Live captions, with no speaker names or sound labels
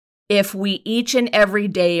if we each and every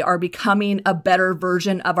day are becoming a better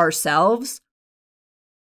version of ourselves,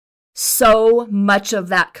 so much of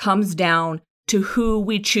that comes down to who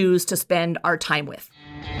we choose to spend our time with.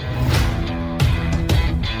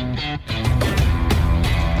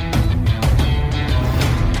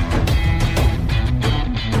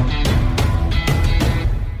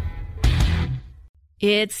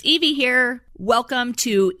 It's Evie here. Welcome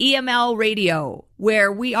to EML Radio,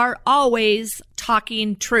 where we are always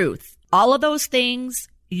talking truth. All of those things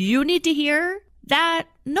you need to hear that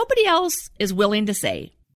nobody else is willing to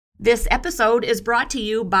say. This episode is brought to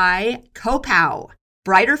you by Copow.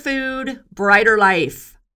 Brighter food, brighter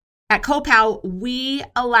life. At Copow, we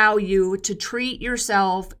allow you to treat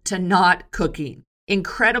yourself to not cooking.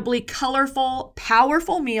 Incredibly colorful,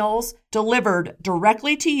 powerful meals delivered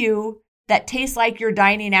directly to you that taste like you're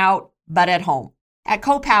dining out, but at home. At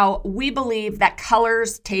Copow, we believe that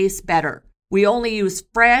colors taste better. We only use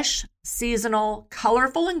fresh, seasonal,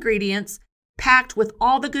 colorful ingredients packed with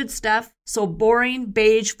all the good stuff, so boring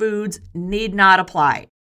beige foods need not apply.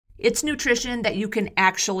 It's nutrition that you can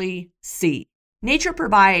actually see. Nature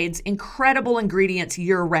provides incredible ingredients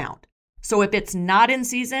year-round. So if it's not in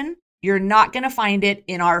season, you're not going to find it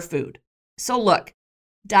in our food. So look,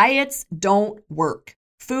 diets don't work.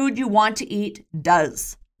 Food you want to eat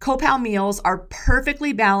does. Copow meals are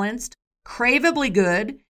perfectly balanced, craveably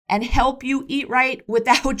good, and help you eat right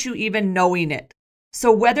without you even knowing it.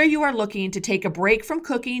 So whether you are looking to take a break from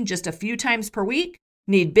cooking just a few times per week,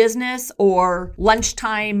 need business or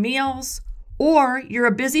lunchtime meals, or you're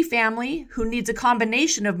a busy family who needs a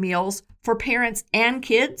combination of meals for parents and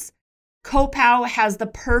kids, Copow has the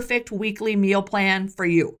perfect weekly meal plan for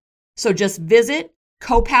you. So just visit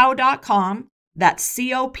copow.com. That's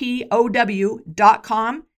COPOW.com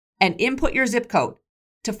and input your zip code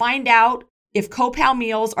to find out if Copow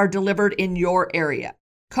meals are delivered in your area.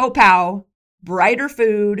 Copow, brighter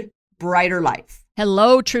food, brighter life.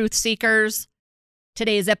 Hello, truth seekers.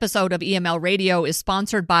 Today's episode of EML Radio is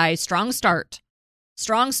sponsored by Strong Start.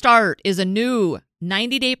 Strong Start is a new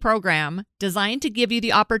 90-day program designed to give you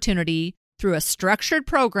the opportunity through a structured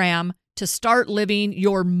program to start living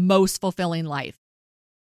your most fulfilling life.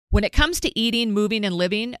 When it comes to eating, moving, and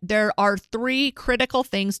living, there are 3 critical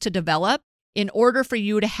things to develop in order for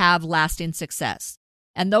you to have lasting success.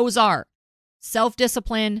 And those are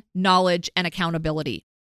self-discipline, knowledge, and accountability.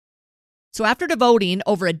 So after devoting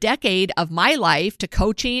over a decade of my life to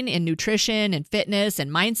coaching in nutrition and fitness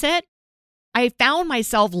and mindset, I found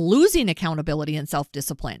myself losing accountability and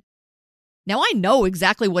self-discipline. Now I know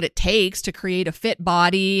exactly what it takes to create a fit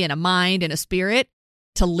body and a mind and a spirit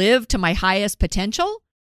to live to my highest potential.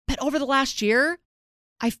 But over the last year,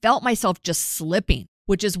 I felt myself just slipping,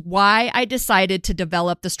 which is why I decided to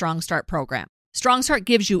develop the Strong Start program. Strong Start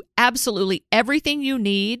gives you absolutely everything you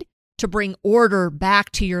need to bring order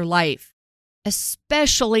back to your life,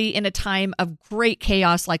 especially in a time of great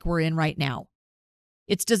chaos like we're in right now.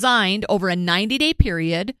 It's designed over a 90-day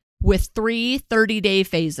period with 3 30-day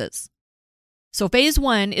phases. So phase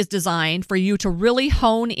 1 is designed for you to really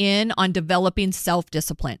hone in on developing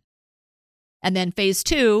self-discipline. And then phase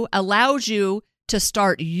 2 allows you to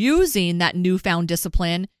start using that newfound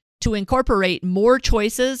discipline to incorporate more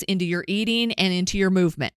choices into your eating and into your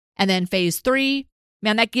movement. And then phase 3,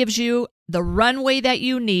 that gives you the runway that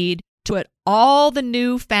you need to put all the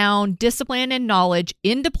newfound discipline and knowledge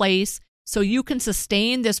into place so you can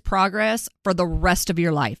sustain this progress for the rest of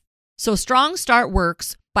your life. So Strong Start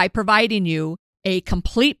works by providing you a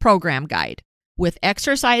complete program guide with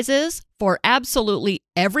exercises for absolutely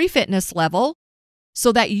every fitness level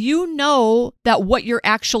so that you know that what you're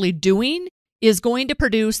actually doing is going to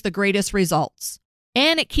produce the greatest results.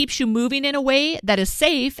 And it keeps you moving in a way that is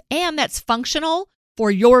safe and that's functional for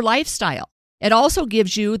your lifestyle. It also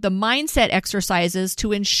gives you the mindset exercises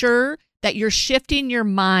to ensure that you're shifting your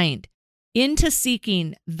mind into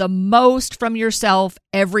seeking the most from yourself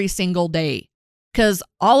every single day. Because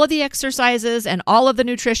all of the exercises and all of the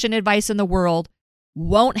nutrition advice in the world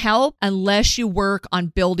won't help unless you work on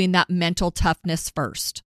building that mental toughness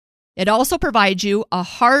first. It also provides you a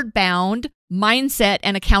hardbound mindset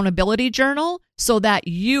and accountability journal so that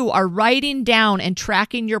you are writing down and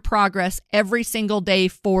tracking your progress every single day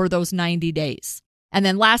for those 90 days. And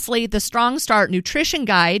then lastly, the Strong Start Nutrition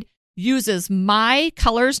Guide uses my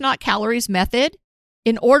Colors Not Calories method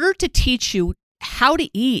in order to teach you how to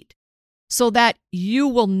eat so that you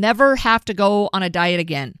will never have to go on a diet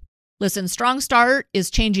again. Listen, Strong Start is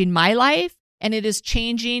changing my life, and it is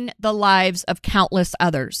changing the lives of countless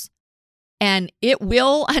others. And it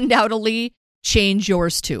will undoubtedly change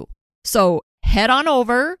yours too. So head on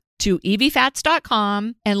over to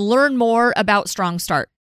eviefats.com and learn more about Strong Start.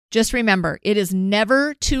 Just remember, it is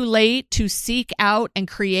never too late to seek out and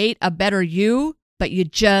create a better you, but you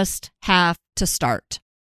just have to start.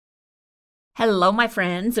 Hello, my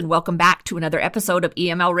friends, and welcome back to another episode of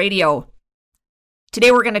EML Radio.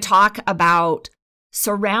 Today, we're going to talk about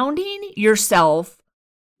surrounding yourself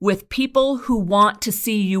with people who want to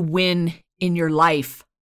see you win in your life.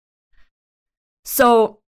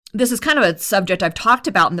 So, this is kind of a subject I've talked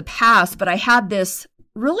about in the past, but I had this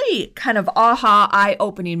really kind of aha,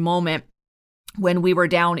 eye-opening moment when we were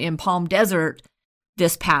down in Palm Desert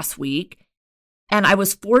this past week. And I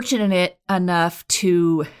was fortunate enough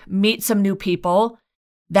to meet some new people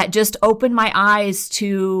that just opened my eyes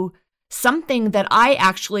to something that I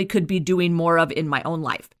actually could be doing more of in my own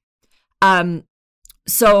life.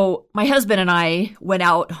 So my husband and I went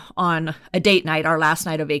out on a date night, our last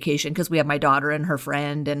night of vacation, because we have my daughter and her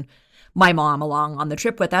friend and my mom along on the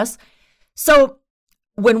trip with us. So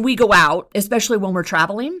when we go out, especially when we're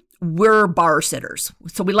traveling, we're bar sitters.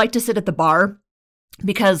 So we like to sit at the bar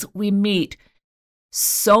because we meet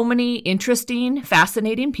so many interesting,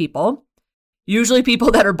 fascinating people. Usually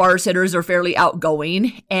people that are bar sitters are fairly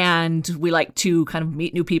outgoing, and we like to kind of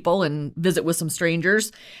meet new people and visit with some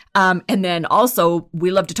strangers. And then also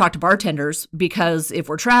we love to talk to bartenders because if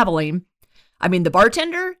we're traveling, the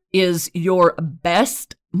bartender is your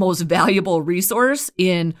best, most valuable resource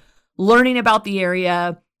in learning about the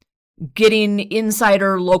area, getting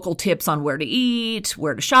insider local tips on where to eat,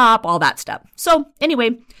 where to shop, all that stuff. So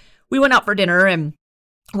anyway, we went out for dinner and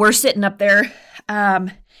we're sitting up there,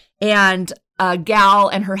 and a gal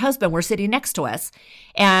and her husband were sitting next to us,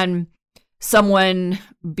 and someone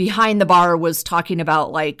behind the bar was talking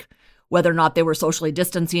about like whether or not they were socially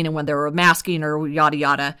distancing and when they were masking or yada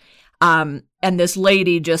yada. And this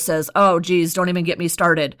lady just says, "Oh, geez, don't even get me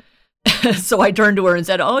started." So I turned to her and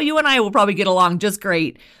said, "Oh, you and I will probably get along just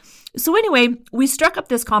great." So anyway, we struck up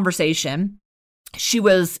this conversation. She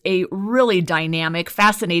was a really dynamic,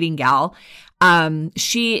 fascinating gal.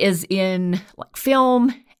 She is in like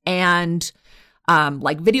film and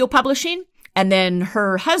like video publishing. And then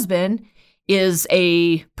her husband is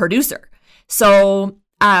a producer. So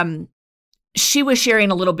she was sharing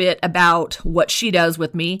a little bit about what she does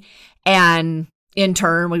with me. And in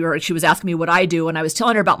turn, she was asking me what I do, and I was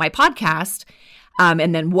telling her about my podcast,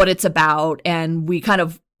 and then what it's about. And we kind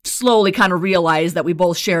of slowly realized that we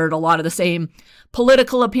both shared a lot of the same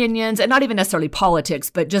political opinions, and not even necessarily politics,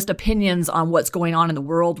 but just opinions on what's going on in the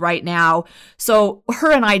world right now. So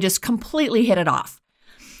her and I just completely hit it off.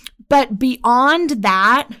 But beyond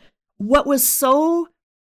that, what was so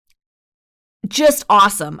just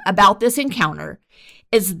awesome about this encounter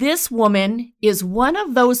is this woman is one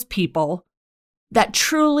of those people that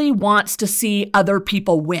truly wants to see other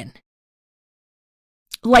people win.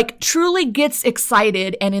 Like truly gets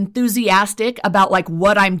excited and enthusiastic about like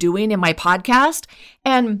what I'm doing in my podcast.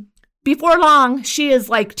 And before long, she is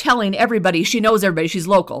like telling everybody, she knows everybody, she's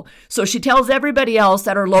local. So she tells everybody else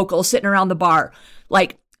that are local sitting around the bar,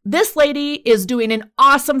 like, this lady is doing an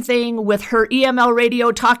awesome thing with her EML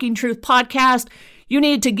Radio Talking Truth podcast. You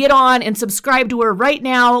need to get on and subscribe to her right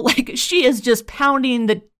now. Like she is just pounding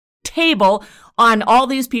the table on all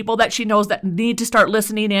these people that she knows that need to start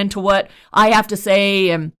listening in to what I have to say.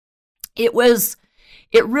 And it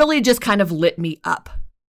really just kind of lit me up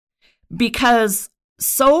because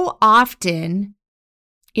so often,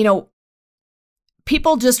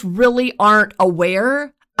 people just really aren't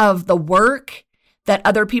aware of the work that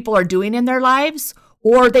other people are doing in their lives,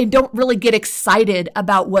 or they don't really get excited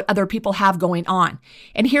about what other people have going on.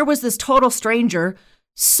 And here was this total stranger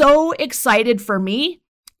so excited for me.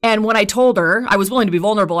 And when I told her, I was willing to be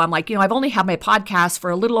vulnerable. I'm like, I've only had my podcast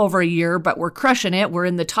for a little over a year, but we're crushing it. We're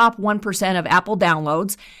in the top 1% of Apple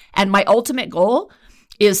downloads. And my ultimate goal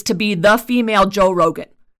is to be the female Joe Rogan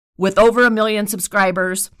with over 1 million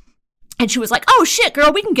subscribers. And she was like, "Oh shit,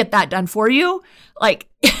 girl, we can get that done for you." Like,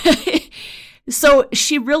 so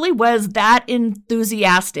she really was that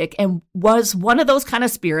enthusiastic and was one of those kind of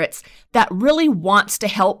spirits that really wants to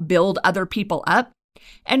help build other people up.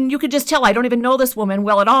 And you could just tell, I don't even know this woman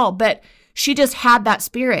well at all, but she just had that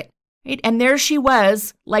spirit, right? And there she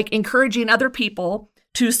was, like encouraging other people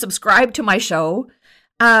to subscribe to my show,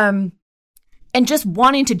 and just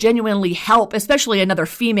wanting to genuinely help, especially another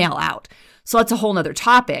female out. So that's a whole nother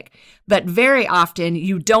topic. But very often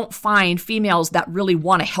you don't find females that really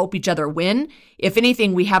want to help each other win. If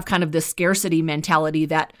anything, we have kind of this scarcity mentality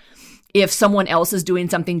that if someone else is doing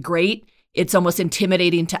something great, it's almost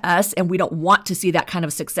intimidating to us, and we don't want to see that kind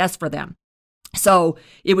of success for them. So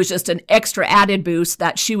it was just an extra added boost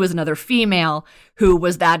that she was another female who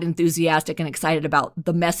was that enthusiastic and excited about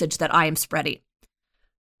the message that I am spreading.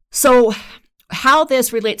 So how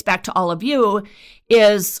this relates back to all of you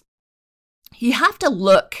is you have to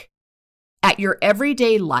look at your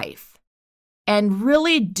everyday life and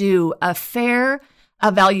really do a fair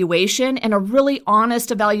evaluation and a really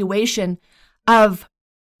honest evaluation of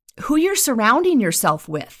who you're surrounding yourself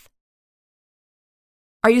with.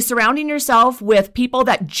 Are you surrounding yourself with people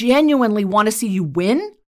that genuinely want to see you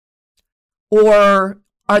win? Or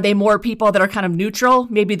are they more people that are kind of neutral?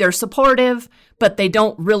 Maybe they're supportive, but they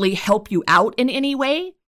don't really help you out in any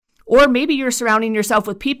way. Or maybe you're surrounding yourself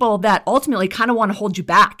with people that ultimately kind of want to hold you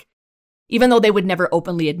back. Even though they would never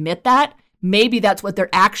openly admit that, maybe that's what their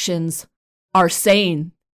actions are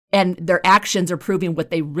saying, and their actions are proving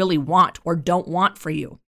what they really want or don't want for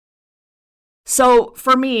you. So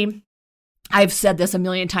for me, I've said this a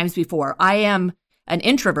million times before. I am an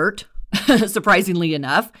introvert, surprisingly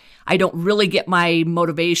enough. I don't really get my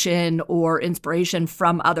motivation or inspiration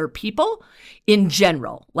from other people in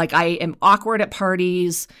general. Like, I am awkward at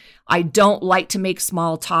parties. I don't like to make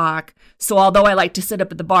small talk. So although I like to sit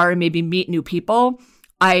up at the bar and maybe meet new people,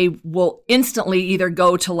 I will instantly either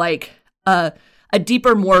go to like a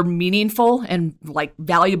deeper, more meaningful and like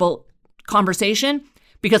valuable conversation,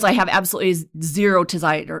 because I have absolutely zero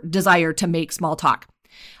desire to make small talk.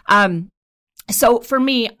 So for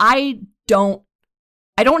me, I don't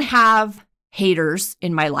have haters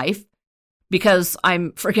in my life because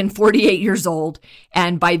I'm freaking 48 years old.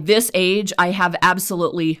 And by this age, I have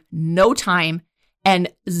absolutely no time and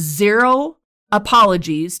zero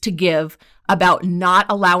apologies to give about not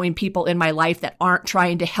allowing people in my life that aren't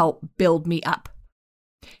trying to help build me up.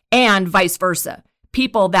 And vice versa.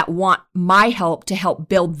 People that want my help to help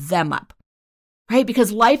build them up, right?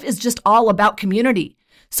 Because life is just all about community.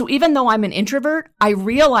 So even though I'm an introvert, I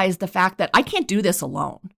realize the fact that I can't do this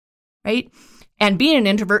alone, right? And being an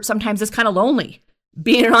introvert sometimes is kind of lonely.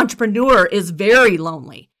 Being an entrepreneur is very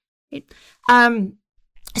lonely. Right?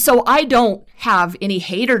 So I don't have any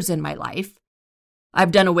haters in my life.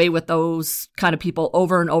 I've done away with those kind of people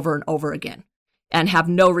over and over and over again and have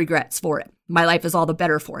no regrets for it. My life is all the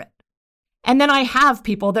better for it. And then I have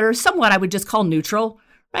people that are somewhat, I would just call neutral,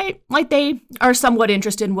 right? Like they are somewhat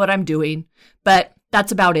interested in what I'm doing, but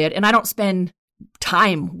that's about it. And I don't spend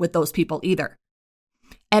time with those people either.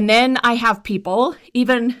 And then I have people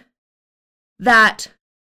even that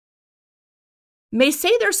may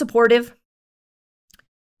say they're supportive,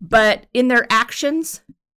 but in their actions,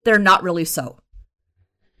 they're not really so.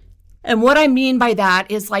 And what I mean by that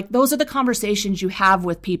is like, those are the conversations you have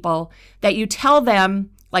with people that you tell them,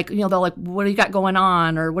 like, you know, they're like, what do you got going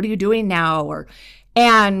on? Or what are you doing now?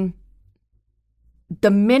 And the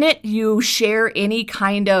minute you share any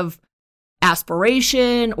kind of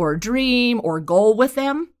aspiration or dream or goal with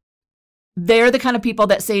them, they're the kind of people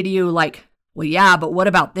that say to you like, well, yeah, but what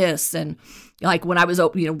about this? And like when I was,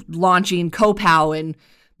 launching CoPow and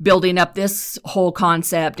building up this whole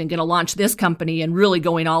concept and going to launch this company and really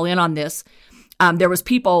going all in on this, there was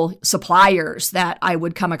suppliers that I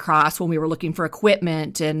would come across when we were looking for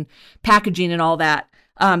equipment and packaging and all that,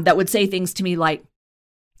 that would say things to me like,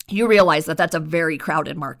 you realize that that's a very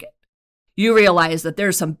crowded market. You realize that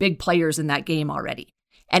there's some big players in that game already.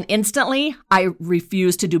 And instantly, I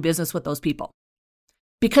refuse to do business with those people.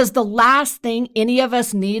 Because the last thing any of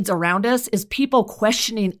us needs around us is people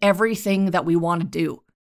questioning everything that we want to do.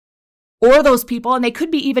 Or those people, and they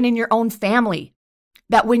could be even in your own family,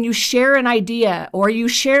 that when you share an idea, or you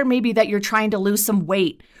share maybe that you're trying to lose some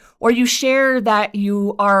weight, or you share that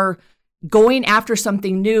you are going after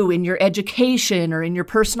something new in your education or in your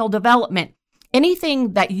personal development,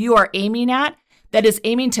 anything that you are aiming at that is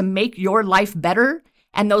aiming to make your life better,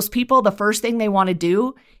 and those people, the first thing they want to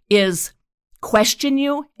do is question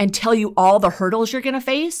you and tell you all the hurdles you're going to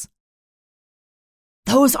face,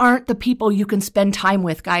 those aren't the people you can spend time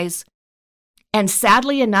with, guys. And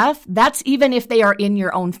sadly enough, that's even if they are in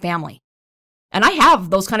your own family. And I have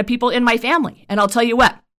those kind of people in my family. And I'll tell you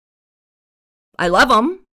what, I love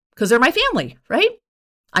them because they're my family, right?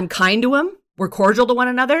 I'm kind to them. We're cordial to one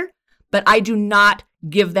another, but I do not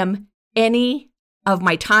give them any of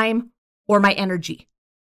my time or my energy.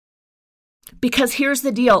 Because here's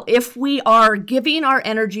the deal. If we are giving our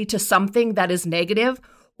energy to something that is negative,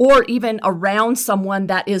 or even around someone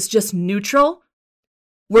that is just neutral,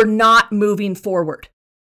 we're not moving forward.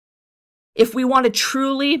 If we want to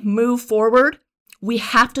truly move forward, we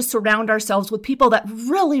have to surround ourselves with people that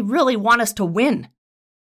really, really want us to win.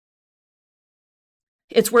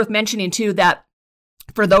 It's worth mentioning too that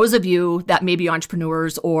for those of you that may be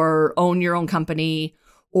entrepreneurs or own your own company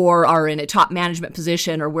or are in a top management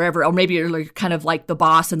position or wherever, or maybe you're kind of like the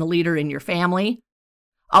boss and the leader in your family,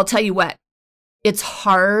 I'll tell you what, it's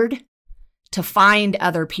hard to find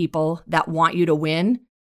other people that want you to win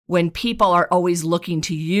when people are always looking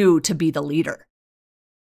to you to be the leader.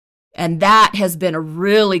 And that has been a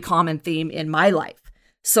really common theme in my life.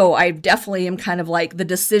 So I definitely am kind of like the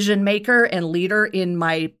decision maker and leader in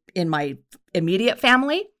my immediate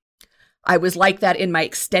family. I was like that in my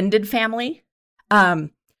extended family.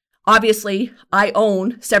 Obviously, I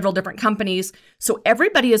own several different companies. So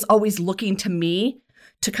everybody is always looking to me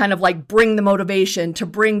to kind of like bring the motivation, to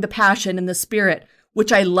bring the passion and the spirit,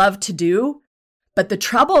 which I love to do. But the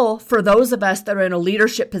trouble for those of us that are in a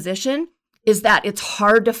leadership position is that it's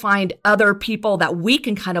hard to find other people that we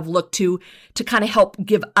can kind of look to kind of help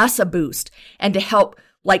give us a boost and to help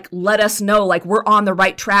like let us know like we're on the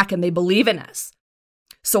right track and they believe in us.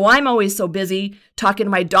 So I'm always so busy talking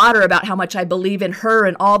to my daughter about how much I believe in her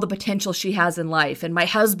and all the potential she has in life, and my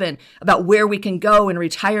husband about where we can go in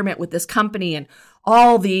retirement with this company and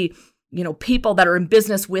all the, people that are in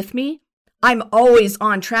business with me. I'm always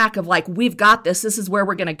on track of like, we've got this. This is where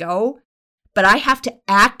we're going to go. But I have to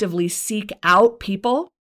actively seek out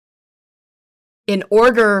people in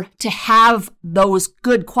order to have those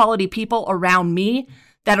good quality people around me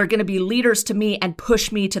that are going to be leaders to me and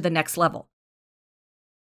push me to the next level.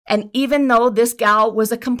 And even though this gal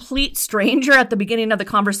was a complete stranger at the beginning of the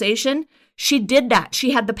conversation, she did that.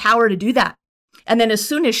 She had the power to do that. And then as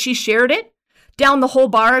soon as she shared it, down the whole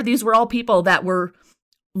bar, these were all people that were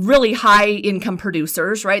really high income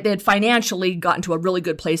producers, right? They had financially gotten to a really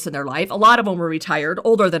good place in their life. A lot of them were retired,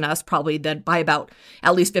 older than us, probably by about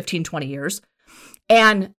at least 15, 20 years.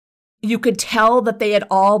 And you could tell that they had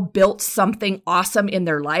all built something awesome in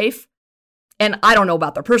their life. And I don't know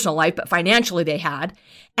about their personal life, but financially they had.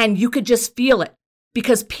 And you could just feel it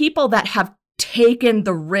because people that have taken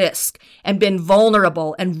the risk and been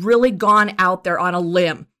vulnerable and really gone out there on a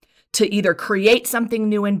limb to either create something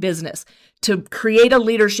new in business, to create a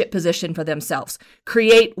leadership position for themselves,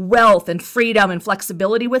 create wealth and freedom and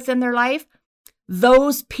flexibility within their life,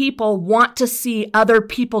 those people want to see other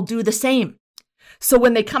people do the same. So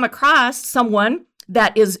when they come across someone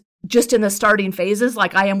that is just in the starting phases,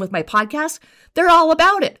 like I am with my podcast, they're all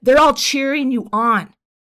about it. They're all cheering you on.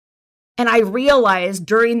 And I realized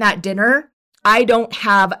during that dinner, I don't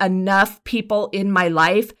have enough people in my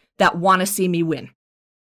life that want to see me win.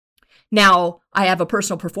 Now, I have a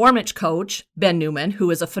personal performance coach, Ben Newman,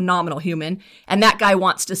 who is a phenomenal human, and that guy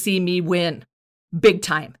wants to see me win big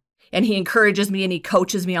time. And he encourages me and he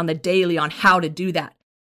coaches me on the daily on how to do that.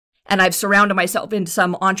 And I've surrounded myself in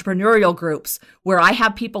some entrepreneurial groups where I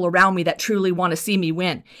have people around me that truly want to see me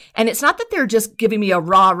win. And it's not that they're just giving me a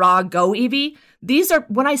rah, go, Evie. These are,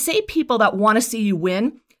 when I say people that want to see you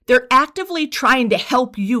win, they're actively trying to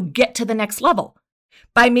help you get to the next level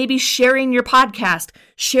by maybe sharing your podcast,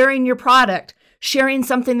 sharing your product, sharing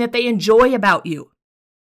something that they enjoy about you.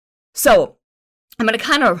 So I'm going to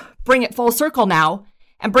kind of bring it full circle now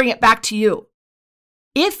and bring it back to you.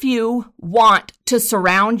 If you want to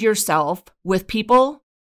surround yourself with people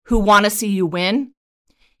who want to see you win,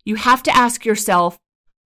 you have to ask yourself,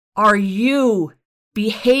 are you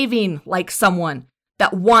behaving like someone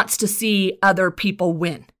that wants to see other people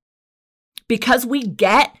win? Because we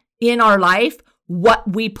get in our life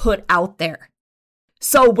what we put out there.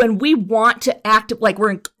 So when we want to act like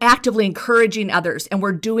we're actively encouraging others and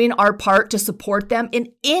we're doing our part to support them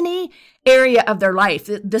in any area of their life,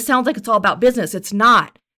 this sounds like it's all about business. It's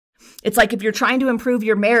not. It's like if you're trying to improve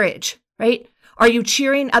your marriage, right? Are you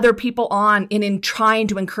cheering other people on in trying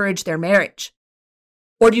to encourage their marriage?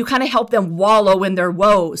 Or do you kind of help them wallow in their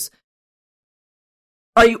woes?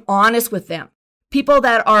 Are you honest with them? People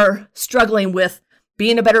that are struggling with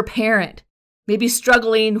being a better parent, maybe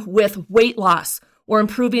struggling with weight loss or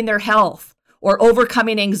improving their health or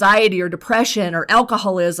overcoming anxiety or depression or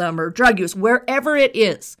alcoholism or drug use, wherever it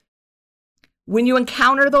is. When you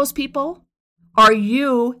encounter those people, are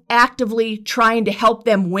you actively trying to help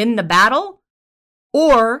them win the battle?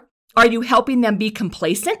 Or are you helping them be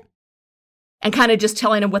complacent and kind of just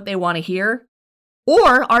telling them what they want to hear?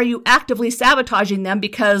 Or are you actively sabotaging them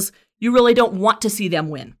because you really don't want to see them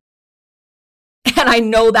win? And I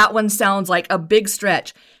know that one sounds like a big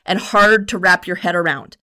stretch and hard to wrap your head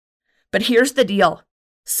around. But here's the deal.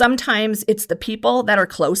 Sometimes it's the people that are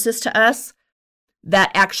closest to us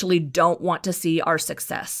that actually don't want to see our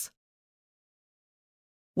success.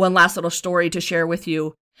 One last little story to share with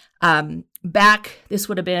you. This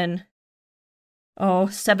would have been,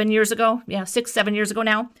 7 years ago. Yeah, 7 years ago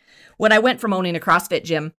now. When I went from owning a CrossFit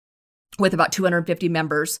gym with about 250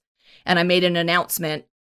 members, and I made an announcement,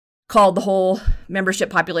 called the whole membership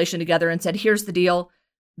population together and said, here's the deal.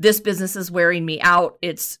 This business is wearing me out.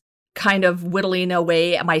 It's kind of whittling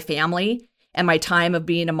away at my family and my time of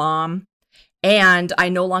being a mom. And I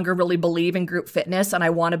no longer really believe in group fitness, and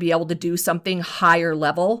I want to be able to do something higher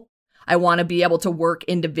level. I want to be able to work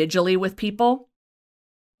individually with people.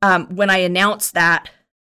 When I announced that,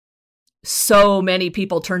 so many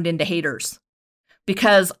people turned into haters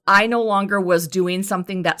because I no longer was doing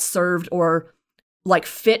something that served or like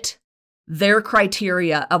fit their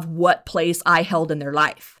criteria of what place I held in their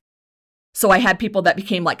life. So I had people that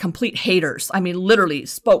became like complete haters. I mean, literally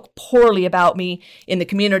spoke poorly about me in the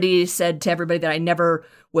community, said to everybody that I never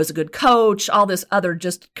was a good coach, all this other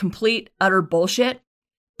just complete, utter bullshit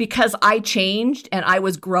because I changed and I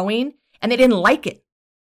was growing and they didn't like it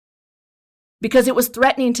because it was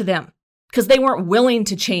threatening to them because they weren't willing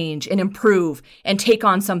to change and improve and take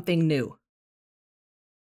on something new.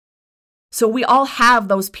 So we all have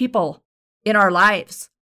those people in our lives,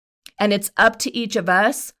 and it's up to each of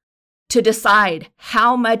us to decide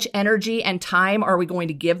how much energy and time are we going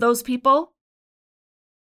to give those people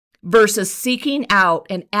versus seeking out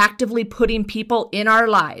and actively putting people in our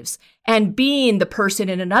lives and being the person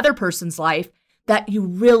in another person's life that you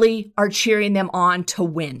really are cheering them on to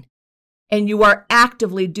win. And you are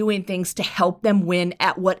actively doing things to help them win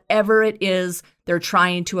at whatever it is they're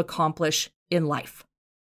trying to accomplish in life.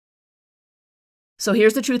 So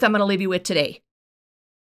here's the truth I'm going to leave you with today.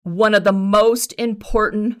 One of the most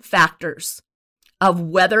important factors of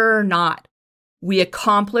whether or not we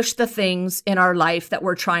accomplish the things in our life that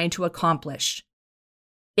we're trying to accomplish,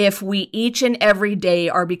 if we each and every day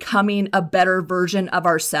are becoming a better version of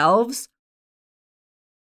ourselves,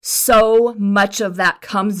 so much of that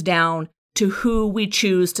comes down to who we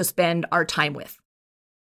choose to spend our time with.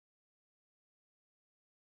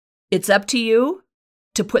 It's up to you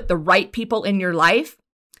to put the right people in your life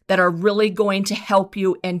that are really going to help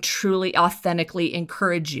you and truly authentically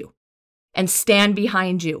encourage you and stand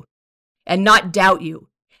behind you and not doubt you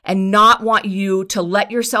and not want you to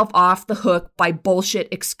let yourself off the hook by bullshit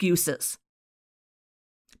excuses.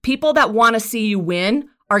 People that want to see you win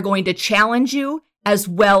are going to challenge you as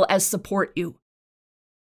well as support you.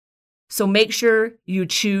 So make sure you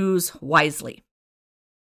choose wisely.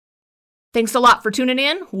 Thanks a lot for tuning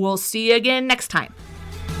in. We'll see you again next time.